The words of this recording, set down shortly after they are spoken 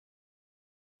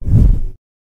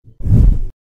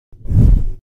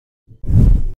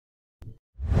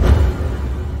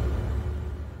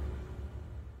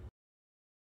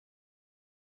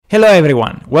Hello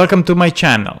everyone, welcome to my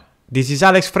channel. This is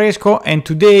Alex Fresco and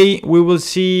today we will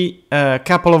see a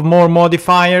couple of more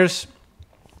modifiers.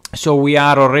 So we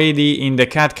are already in the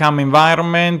CAD/CAM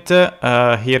environment.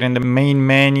 Here in the main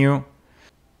menu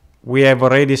we have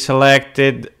already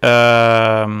selected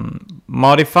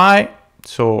modify.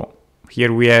 So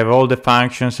here we have all the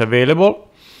functions available.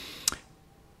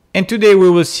 And today we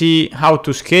will see how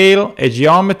to scale a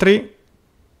geometry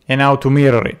and how to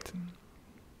mirror it.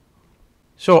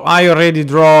 So I already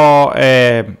draw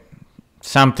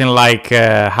something like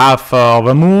half of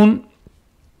a moon,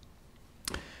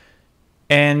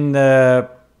 and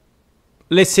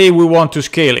let's say we want to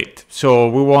scale it. So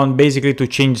we want basically to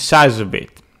change size of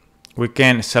it. We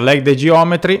can select the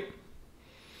geometry,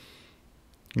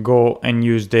 go and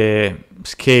use the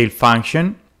scale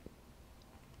function.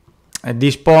 At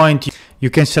this point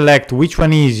you can select which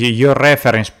one is your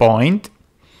reference point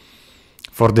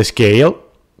for the scale.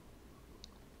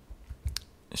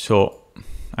 So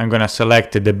I'm gonna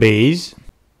select the base,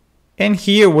 and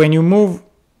here when you move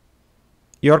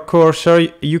your cursor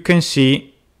you can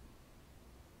see,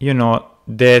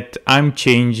 that I'm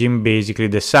changing basically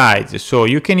the size. So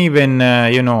you can even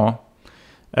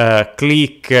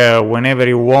click whenever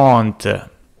you want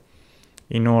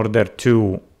in order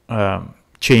to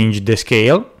change the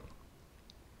scale.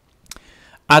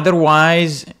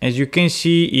 Otherwise, as you can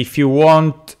see, if you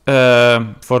want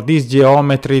for this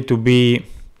geometry to be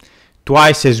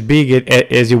twice as big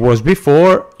as it was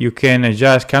before, you can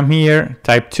just come here,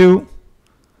 type 2,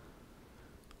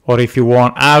 or if you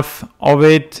want half of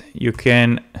it, you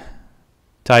can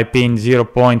type in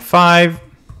 0.5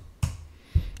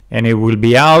 and it will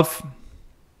be half.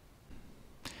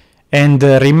 And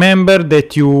remember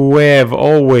that you have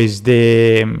always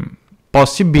the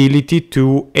possibility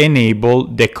to enable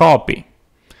the copy.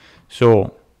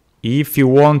 So if you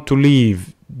want to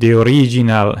leave the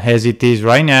original as it is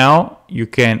right now, you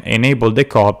can enable the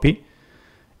copy,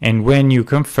 and when you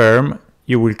confirm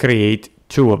you will create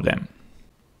two of them.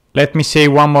 Let me say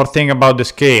one more thing about the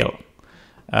scale.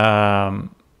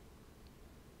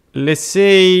 Let's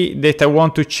say that I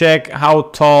want to check how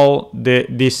tall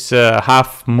this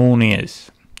half moon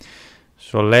is.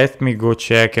 So let me go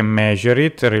check and measure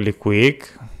it really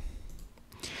quick.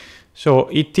 So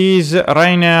it is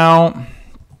right now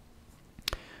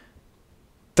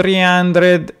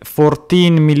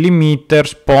 314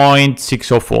 millimeters,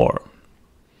 0.604.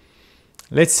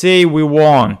 Let's say we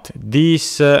want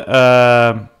this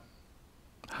half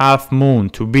moon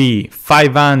to be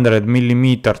 500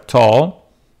 millimeter tall.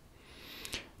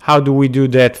 How do we do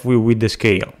that with the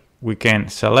scale? We can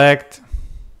select,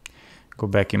 go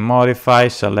back in modify,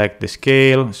 select the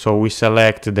scale. So we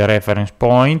select the reference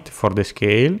point for the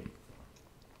scale.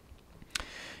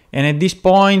 And at this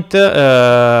point,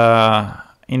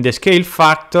 in the scale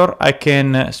factor, I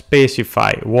can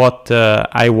specify what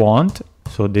I want,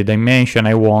 so the dimension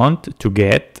I want to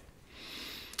get,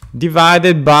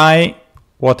 divided by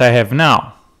what I have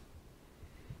now.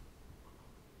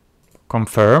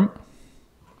 Confirm.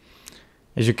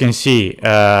 As you can see,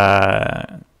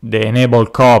 the enable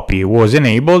copy was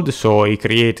enabled, so it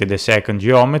created a second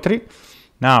geometry.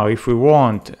 Now, if we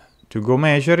want to go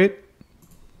measure it,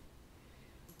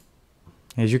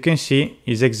 as you can see,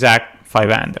 is exact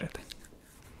 500.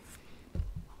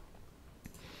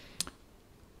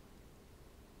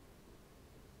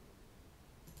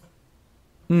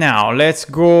 Now let's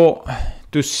go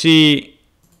to see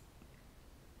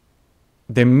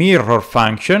the mirror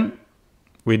function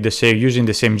with the same, using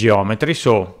the same geometry.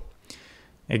 So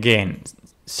again,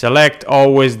 select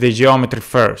always the geometry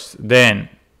first, then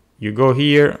you go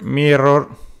here,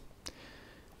 mirror,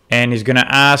 and it's gonna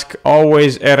ask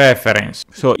always a reference.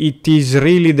 So it is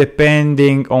really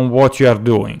depending on what you are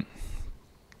doing.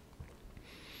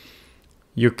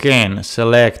 You can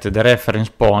select the reference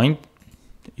point.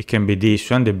 It can be this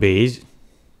one, the base,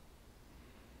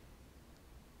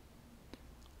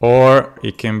 or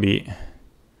it can be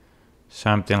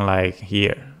something like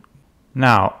here.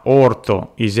 Now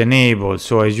ortho is enabled,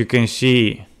 so as you can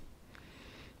see,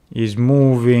 is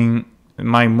moving.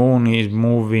 My moon is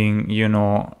moving,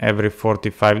 every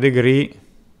 45 degrees,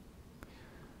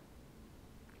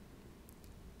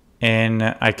 and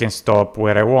I can stop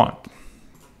where I want.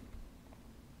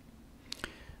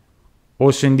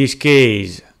 Also in this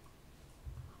case,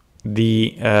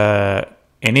 the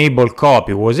enable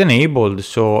copy was enabled,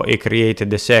 so it created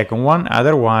the second one.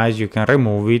 Otherwise you can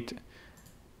remove it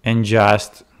and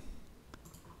just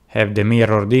have the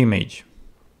mirrored image.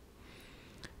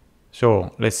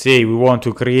 So let's say we want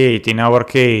to create, in our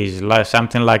case,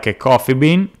 something like a coffee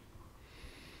bean.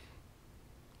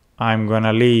 I'm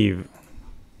gonna leave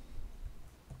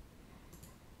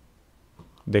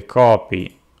the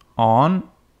copy on,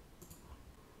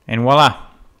 and voila.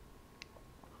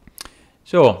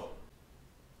 So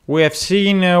we have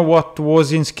seen what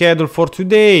was in schedule for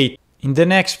today. In the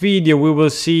next video we will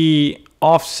see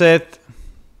offset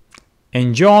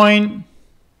and join.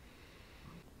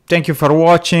 Thank you for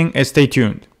watching and stay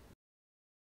tuned.